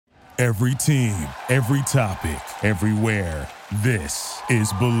Every team, every topic, everywhere. This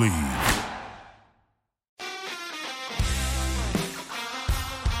is Believe.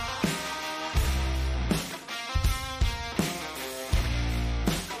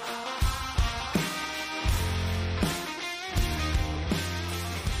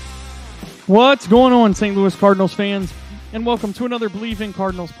 What's going on, St. Louis Cardinals fans? And welcome to another Believe in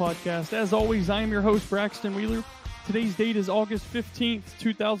Cardinals podcast. As always, I am your host, Braxton Wheeler. Today's date is August 15th,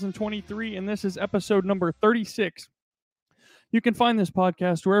 2023, and this is episode number 36. You can find this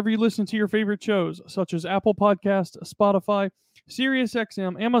podcast wherever you listen to your favorite shows, such as Apple Podcasts, Spotify,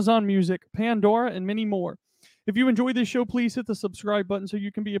 SiriusXM, Amazon Music, Pandora, and many more. If you enjoy this show, please hit the subscribe button so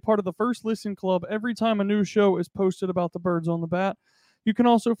you can be a part of the first listen club every time a new show is posted about the birds on the bat. You can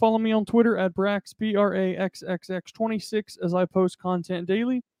also follow me on Twitter at Brax, BRAXXX26, as I post content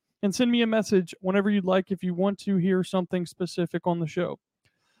daily. And send me a message whenever you'd like if you want to hear something specific on the show. All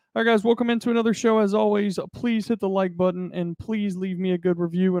right, guys, welcome into another show. As always, please hit the like button and please leave me a good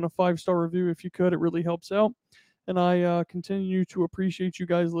review and a 5-star review if you could. It really helps out. And I continue to appreciate you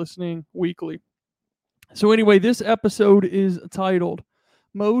guys listening weekly. So anyway, this episode is titled,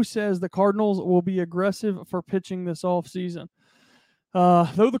 Mo Says the Cardinals Will Be Aggressive for Pitching This Offseason.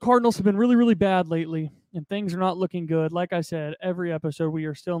 Though the Cardinals have been really, really bad lately and things are not looking good, like I said, every episode we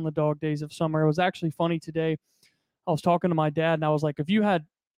are still in the dog days of summer. It was actually funny today. I was talking to my dad and I was like, if you had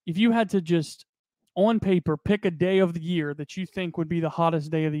to just on paper pick a day of the year that you think would be the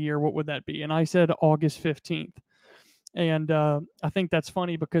hottest day of the year, what would that be? And I said August 15th. And I think that's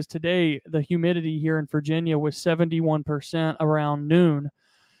funny because today the humidity here in Virginia was 71% around noon.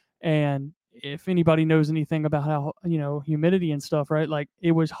 And if anybody knows anything about how, humidity and stuff, right? Like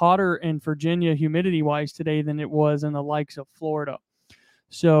it was hotter in Virginia humidity wise today than it was in the likes of Florida.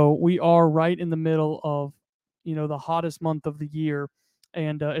 So we are right in the middle of, the hottest month of the year.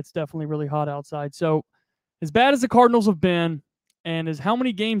 And it's definitely really hot outside. So as bad as the Cardinals have been and as how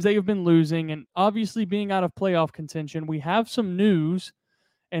many games they have been losing and obviously being out of playoff contention, we have some news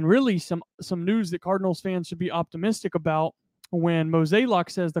and really some news that Cardinals fans should be optimistic about when Mozeliak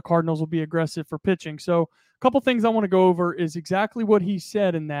says the Cardinals will be aggressive for pitching. So a couple things I want to go over is exactly what he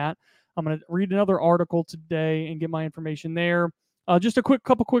said in that. I'm going to read another article today and get my information there. Just a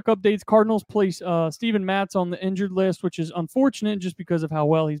couple quick updates. Cardinals place Steven Matz on the injured list, which is unfortunate just because of how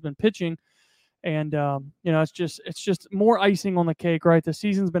well he's been pitching. And, it's just more icing on the cake, right? The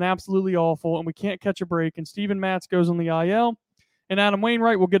season's been absolutely awful and we can't catch a break. And Steven Matz goes on the IL and Adam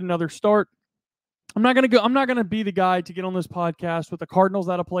Wainwright will get another start. I'm not going to be the guy to get on this podcast with the Cardinals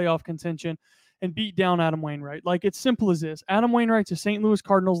out of playoff contention and beat down Adam Wainwright. Like, it's simple as this. Adam Wainwright's a St. Louis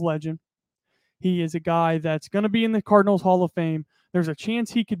Cardinals legend. He is a guy that's going to be in the Cardinals Hall of Fame. There's a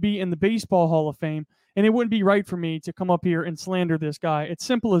chance he could be in the Baseball Hall of Fame, and it wouldn't be right for me to come up here and slander this guy. It's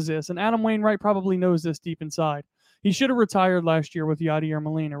simple as this, and Adam Wainwright probably knows this deep inside. He should have retired last year with Yadier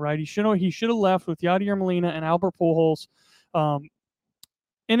Molina, right? He should have left with Yadier Molina and Albert Pujols.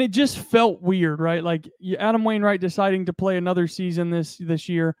 And it just felt weird, right? Like Adam Wainwright deciding to play another season this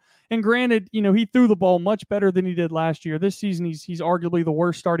year. And granted, he threw the ball much better than he did last year. This season, he's arguably the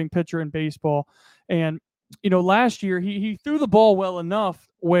worst starting pitcher in baseball. And, last year, he threw the ball well enough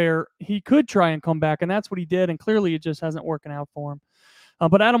where he could try and come back. And that's what he did. And clearly, it just hasn't working out for him.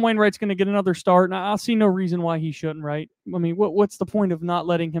 But Adam Wainwright's going to get another start. And I see no reason why he shouldn't, right? I mean, what's the point of not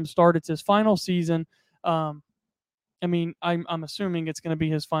letting him start? It's his final season. I'm assuming it's going to be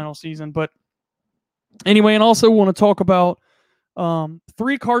his final season. But anyway, and also want to talk about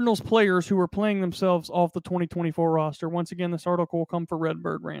 3 Cardinals players who are playing themselves off the 2024 roster. Once again, this article will come for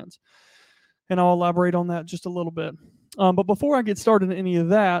Redbird Rants. And I'll elaborate on that just a little bit. But before I get started in any of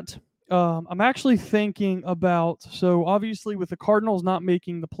that, I'm actually thinking about, so obviously with the Cardinals not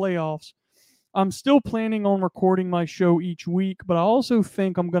making the playoffs, I'm still planning on recording my show each week, but I also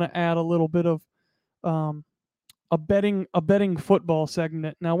think I'm going to add a little bit of a betting football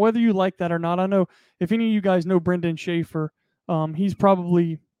segment. Now, whether you like that or not, I know if any of you guys know Brendan Schaefer, he's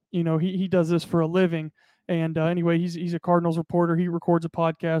probably, he does this for a living. And anyway, he's a Cardinals reporter. He records a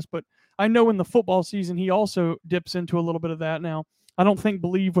podcast, but I know in the football season, he also dips into a little bit of that. Now, I don't think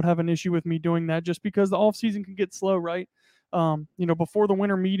Believe would have an issue with me doing that just because the offseason can get slow, right? Before the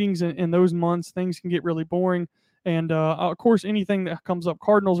winter meetings in those months, things can get really boring. And, of course, anything that comes up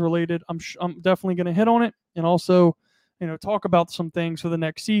Cardinals related, I'm definitely going to hit on it and also, talk about some things for the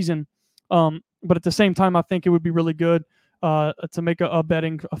next season. But at the same time, I think it would be really good to make a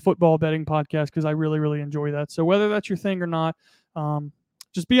football betting podcast because I really, really enjoy that. So whether that's your thing or not,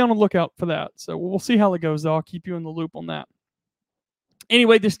 just be on the lookout for that. So we'll see how it goes, though. I'll keep you in the loop on that.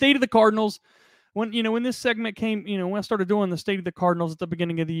 Anyway, the state of the Cardinals. when this segment came, when I started doing the state of the Cardinals at the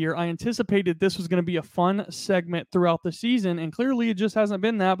beginning of the year, I anticipated this was going to be a fun segment throughout the season, and clearly it just hasn't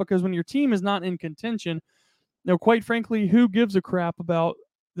been that, because when your team is not in contention, quite frankly, who gives a crap about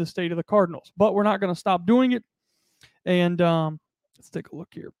the state of the Cardinals? But we're not going to stop doing it, and let's take a look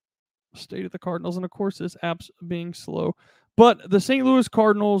here. State of the Cardinals, and of course this app's being slow, but the St. Louis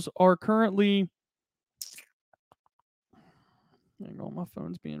Cardinals are currently, hang on, my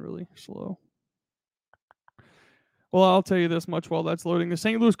phone's being really slow. Well, I'll tell you this much while that's loading. The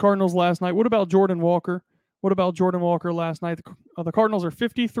St. Louis Cardinals last night. What about Jordan Walker? What about Jordan Walker last night? The Cardinals are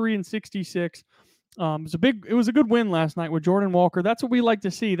 53-66. It was a good win last night with Jordan Walker. That's what we like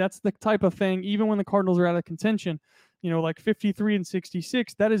to see. That's the type of thing, even when the Cardinals are out of contention, like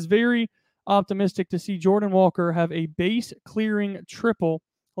 53-66. That is very optimistic to see Jordan Walker have a base clearing triple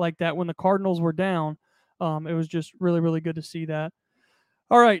like that when the Cardinals were down. It was just really, really good to see that.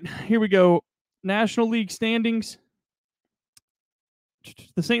 All right, here we go. National League standings.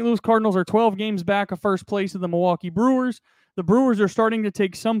 The St. Louis Cardinals are 12 games back of first place of the Milwaukee Brewers. The Brewers are starting to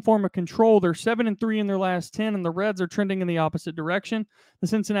take some form of control. They're 7-3 in their last 10, and the Reds are trending in the opposite direction. The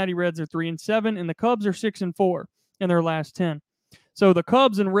Cincinnati Reds are 3-7, and the Cubs are 6-4 in their last 10. So the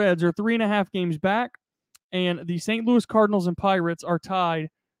Cubs and Reds are 3.5 games back, and the St. Louis Cardinals and Pirates are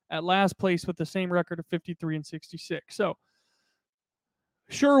tied at last place with the same record of 53-66. So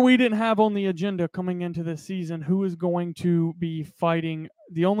sure, we didn't have on the agenda coming into this season who is going to be fighting.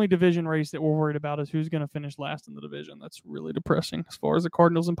 The only division race that we're worried about is who's going to finish last in the division. That's really depressing as far as the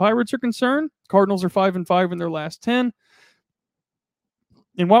Cardinals and Pirates are concerned. Cardinals are 5-5 in their last 10.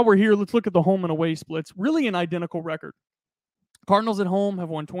 And while we're here, let's look at the home and away splits. Really an identical record. Cardinals at home have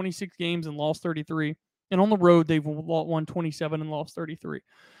won 26 games and lost 33. And on the road, they've won 27 and lost 33.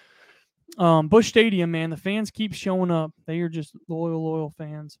 Busch Stadium, man, the fans keep showing up. They are just loyal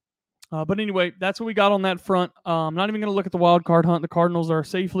fans. But anyway, that's what we got on that front. I'm not even going to look at the wild card hunt. The Cardinals are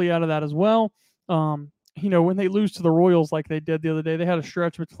safely out of that as well. When they lose to the Royals like they did the other day, they had a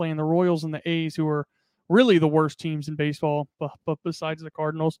stretch between the Royals and the A's, who are really the worst teams in baseball, but besides the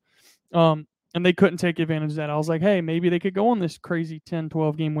Cardinals. And they couldn't take advantage of that. I was like, hey, maybe they could go on this crazy 10,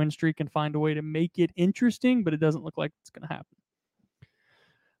 12 game win streak and find a way to make it interesting, but it doesn't look like it's going to happen.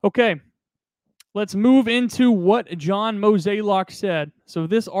 Okay. Let's move into what John Mozeliak said. So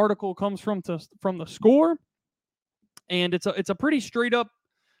this article comes from the Score, and it's a pretty straight up.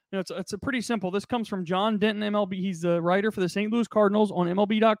 It's a pretty simple. This comes from John Denton, MLB. He's the writer for the St. Louis Cardinals on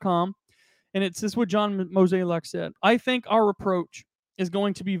MLB.com, and this is what John Mozeliak said. I think our approach is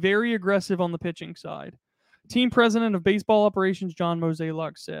going to be very aggressive on the pitching side. Team president of baseball operations John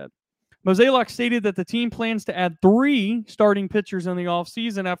Mozeliak said. Mozeliak stated that the team plans to add 3 starting pitchers in the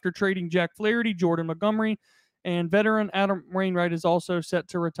offseason after trading Jack Flaherty, Jordan Montgomery, and veteran Adam Wainwright is also set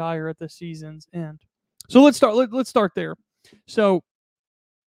to retire at the season's end. So let's start there. So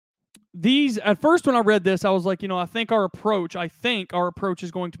at first when I read this, I was like, I think our approach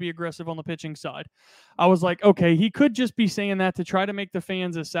is going to be aggressive on the pitching side. I was like, okay, he could just be saying that to try to make the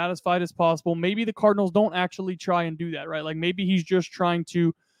fans as satisfied as possible. Maybe the Cardinals don't actually try and do that, right? Like maybe he's just trying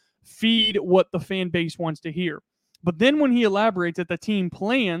to feed what the fan base wants to hear. But then when he elaborates that the team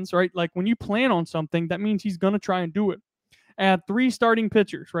plans, right? Like when you plan on something, that means he's going to try and do it. Add 3 starting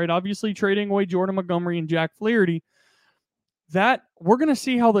pitchers, right? Obviously trading away Jordan Montgomery and Jack Flaherty. That we're going to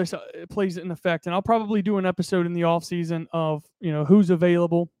see how this plays in effect. And I'll probably do an episode in the offseason of, who's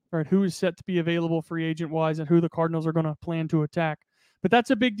available, right? Who is set to be available free agent wise and who the Cardinals are going to plan to attack. But that's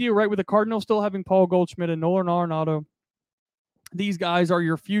a big deal, right? With the Cardinals still having Paul Goldschmidt and Nolan Arenado. These guys are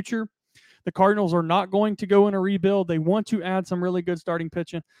your future. The Cardinals are not going to go in a rebuild. They want to add some really good starting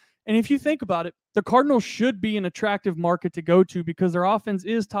pitching. And if you think about it, the Cardinals should be an attractive market to go to because their offense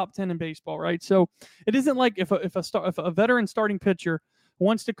is top 10 in baseball, right? So it isn't like if a veteran starting pitcher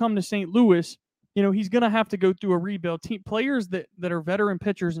wants to come to St. Louis, he's going to have to go through a rebuild. Players that are veteran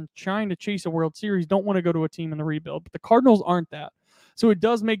pitchers and trying to chase a World Series don't want to go to a team in the rebuild. But the Cardinals aren't that. So it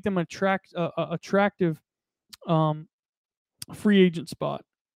does make them attractive free agent spot.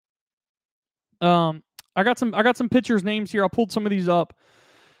 I got some pitchers' names here. I pulled some of these up.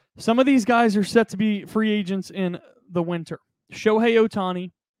 Some of these guys are set to be free agents in the winter. Shohei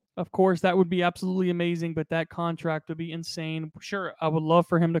Ohtani, of course, that would be absolutely amazing, but that contract would be insane. Sure, I would love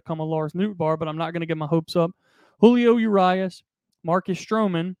for him to come a Lars Nootbaar, but I'm not going to get my hopes up. Julio Urias, Marcus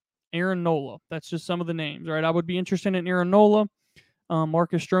Stroman, Aaron Nola. That's just some of the names, right? I would be interested in Aaron Nola.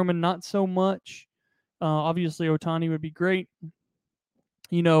 Marcus Stroman, not so much. Obviously, Ohtani would be great.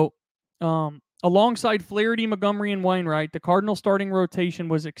 Alongside Flaherty, Montgomery, and Wainwright, the Cardinal starting rotation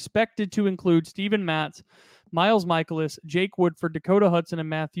was expected to include Steven Matz, Miles Michaelis, Jake Woodford, Dakota Hudson, and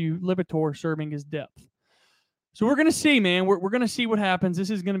Matthew Liberatore serving as depth. So we're going to see, man. We're going to see what happens. This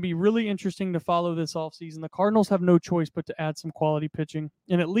is going to be really interesting to follow this offseason. The Cardinals have no choice but to add some quality pitching.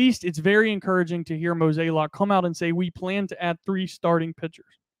 And at least it's very encouraging to hear Mozeliak come out and say, we plan to add 3 starting pitchers.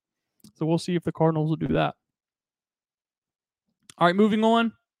 So we'll see if the Cardinals will do that. All right, moving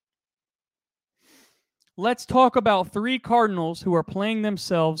on. Let's talk about 3 Cardinals who are playing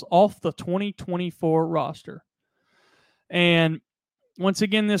themselves off the 2024 roster. And once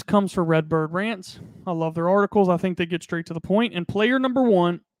again, this comes for Redbird Rants. I love their articles. I think they get straight to the point. And player number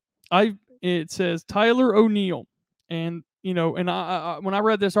 1, it says Tyler O'Neill. And, when I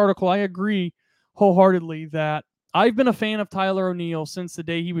read this article, I agree wholeheartedly that I've been a fan of Tyler O'Neill since the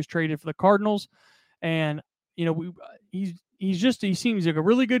day he was traded for the Cardinals. And, he seems like a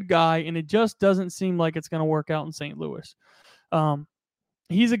really good guy, and it just doesn't seem like it's going to work out in St. Louis.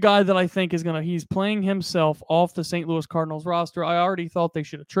 He's a guy that I think he's playing himself off the St. Louis Cardinals roster. I already thought they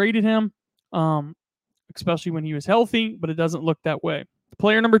should have traded him, especially when he was healthy, but it doesn't look that way.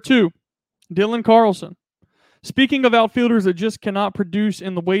 Player number 2, Dylan Carlson. Speaking of outfielders that just cannot produce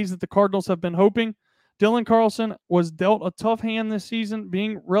in the ways that the Cardinals have been hoping, Dylan Carlson was dealt a tough hand this season,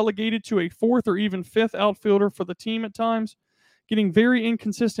 being relegated to a 4th or even 5th outfielder for the team at times, getting very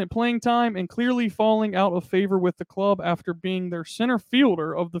inconsistent playing time and clearly falling out of favor with the club after being their center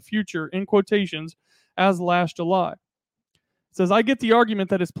fielder of the future, in quotations, as last July. It says, I get the argument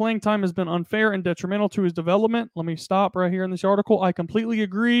that his playing time has been unfair and detrimental to his development. Let me stop right here in this article. I completely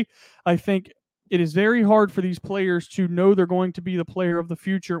agree. I think it is very hard for these players to know they're going to be the player of the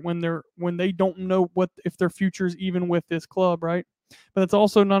future when they don't know if their future is even with this club, right? But it's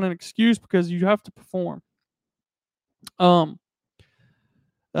also not an excuse because you have to perform.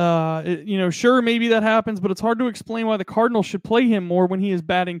 Sure, maybe that happens, but it's hard to explain why the Cardinals should play him more when he is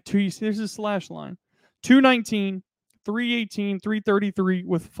batting 2. Here's his slash line: 219, 318, 333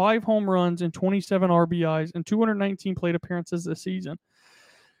 with 5 home runs and 27 RBIs and 219 plate appearances this season.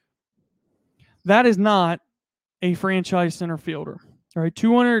 That is not a franchise center fielder. All right,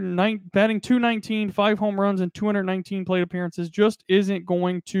 batting 219, 5 home runs and 219 plate appearances just isn't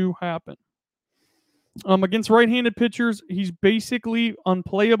going to happen. Against right-handed pitchers, he's basically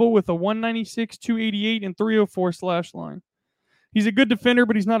unplayable with a 196, 288, and 304 slash line. He's a good defender,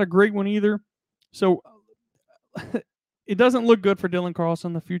 but he's not a great one either. So it doesn't look good for Dylan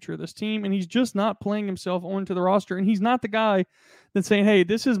Carlson, the future of this team, and he's just not playing himself onto the roster. And he's not the guy that's saying, hey,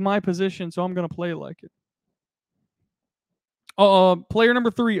 this is my position, so I'm going to play like it. Player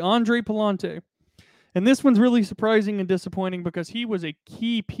number 3, Andre Palante. And this one's really surprising and disappointing because he was a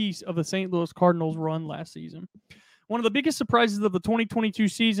key piece of the St. Louis Cardinals run last season. One of the biggest surprises of the 2022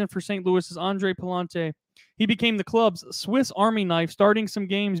 season for St. Louis is Andre Palante. He became the club's Swiss Army knife, starting some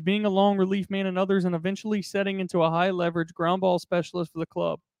games, being a long relief man in others, and eventually setting into a high-leverage ground ball specialist for the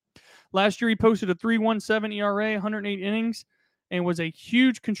club. Last year, he posted a 3.17 ERA, 108 innings, and was a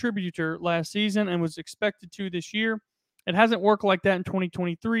huge contributor last season and was expected to this year. It hasn't worked like that in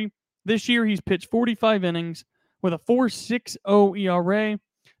 2023. This year, he's pitched 45 innings with a 4.60 ERA.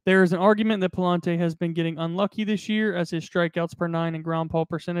 There is an argument that Palante has been getting unlucky this year, as his strikeouts per 9 and ground ball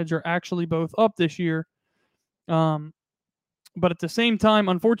percentage are actually both up this year. But at the same time,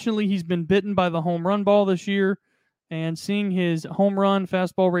 unfortunately, he's been bitten by the home run ball this year, and seeing his home run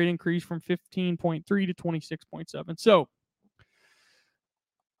fastball rate increase from 15.3 to 26.7. So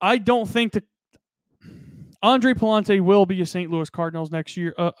I don't think that Andre Palante will be a St. Louis Cardinals next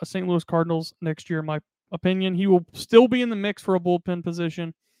year. In my opinion. He will still be in the mix for a bullpen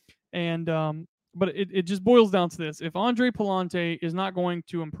position, and but it just boils down to this: if Andre Palante is not going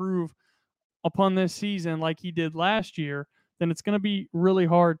to improve upon this season like he did last year, then it's going to be really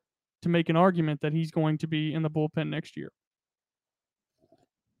hard to make an argument that he's going to be in the bullpen next year.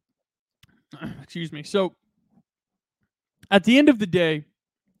 Excuse me. So at the end of the day,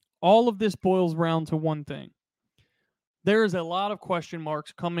 all of this boils around to one thing. There is a lot of question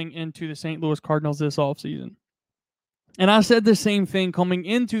marks coming into the St. Louis Cardinals this offseason. And I said the same thing coming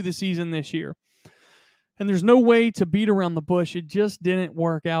into the season this year. And there's no way to beat around the bush. It just didn't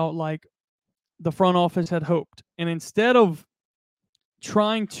work out like the front office had hoped. And instead of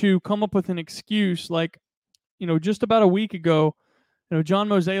trying to come up with an excuse, like, just about a week ago, John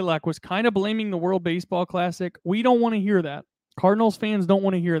Mozeliak was kind of blaming the World Baseball Classic. We don't want to hear that. Cardinals fans don't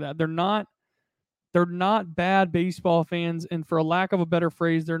want to hear that. They're not bad baseball fans, and for a lack of a better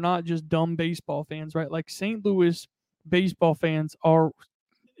phrase, they're not just dumb baseball fans, right? Like St. Louis baseball fans are,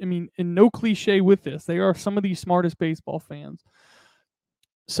 and no cliche with this, they are some of the smartest baseball fans.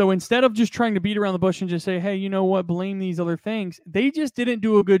 So instead of just trying to beat around the bush and just say, hey, you know what, blame these other things, they just didn't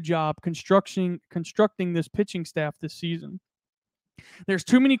do a good job constructing this pitching staff this season. There's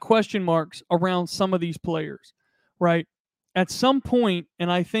too many question marks around some of these players, right? At some point,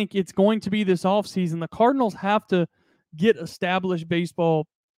 and I think it's going to be this offseason, the Cardinals have to get established baseball,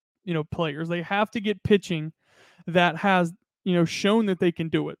 players. They have to get pitching that has, shown that they can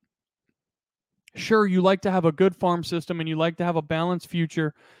do it. Sure, you like to have a good farm system and you like to have a balanced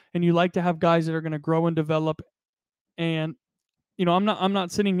future and you like to have guys that are going to grow and develop. And, I'm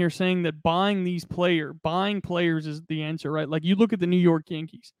not sitting here saying that buying players is the answer, right? Like you look at the New York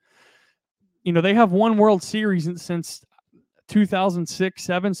Yankees, they have won World Series since 2006,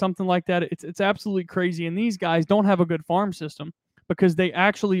 7, something like that. It's absolutely crazy. And these guys don't have a good farm system because they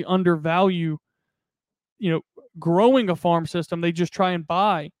actually undervalue, growing a farm system. They just try and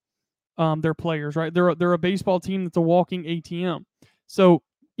buy their players, right? They're a baseball team that's a walking ATM. So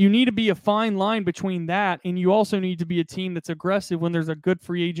you need to be a fine line between that, and you also need to be a team that's aggressive when there's a good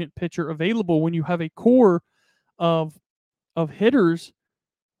free agent pitcher available, when you have a core of hitters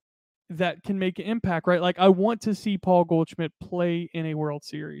that can make an impact, right? Like I want to see Paul Goldschmidt play in a World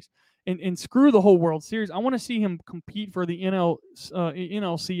Series. And screw the whole World Series. I want to see him compete for the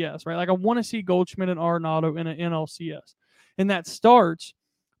NLCS, right? Like I want to see Goldschmidt and Arenado in an NLCS. And that starts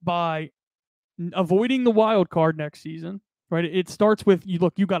by avoiding the wild card next season, right? It starts with,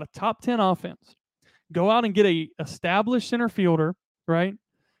 you got a top 10 offense. Go out and get a established center fielder, right?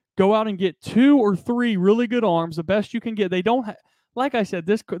 Go out and get 2 or 3 really good arms, the best you can get. They don't like I said,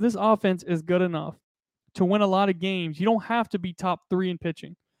 this offense is good enough to win a lot of games. You don't have to be top 3 in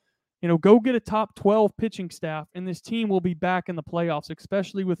pitching. Go get a top 12 pitching staff, and this team will be back in the playoffs,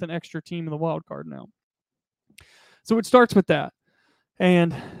 especially with an extra team in the wild card now. So it starts with that.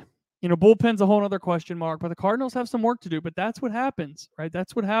 And, bullpen's a whole other question mark, but the Cardinals have some work to do. But that's what happens, right?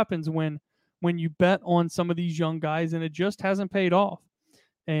 That's what happens when you bet on some of these young guys, and it just hasn't paid off.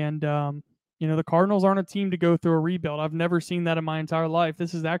 And, the Cardinals aren't a team to go through a rebuild. I've never seen that in my entire life.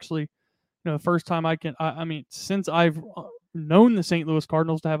 This is actually, the first time since I've known the St. Louis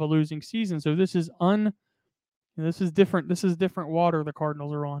Cardinals to have a losing season. So this is different. This is different water the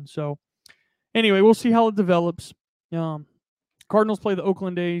Cardinals are on. So anyway, we'll see how it develops. Cardinals play the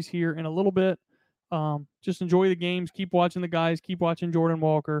Oakland A's here in a little bit. Just enjoy the games. Keep watching the guys. Keep watching Jordan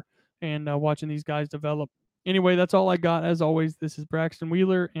Walker and watching these guys develop. Anyway, that's all I got. As always, this is Braxton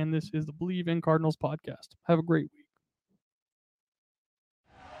Wheeler, and this is the Believe in Cardinals podcast. Have a great week.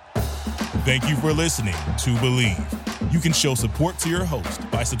 Thank you for listening to Believe. You can show support to your host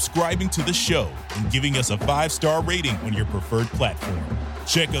by subscribing to the show and giving us a 5-star rating on your preferred platform.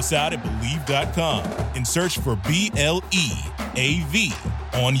 Check us out at Believe.com and search for BLEAV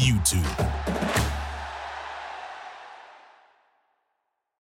on YouTube.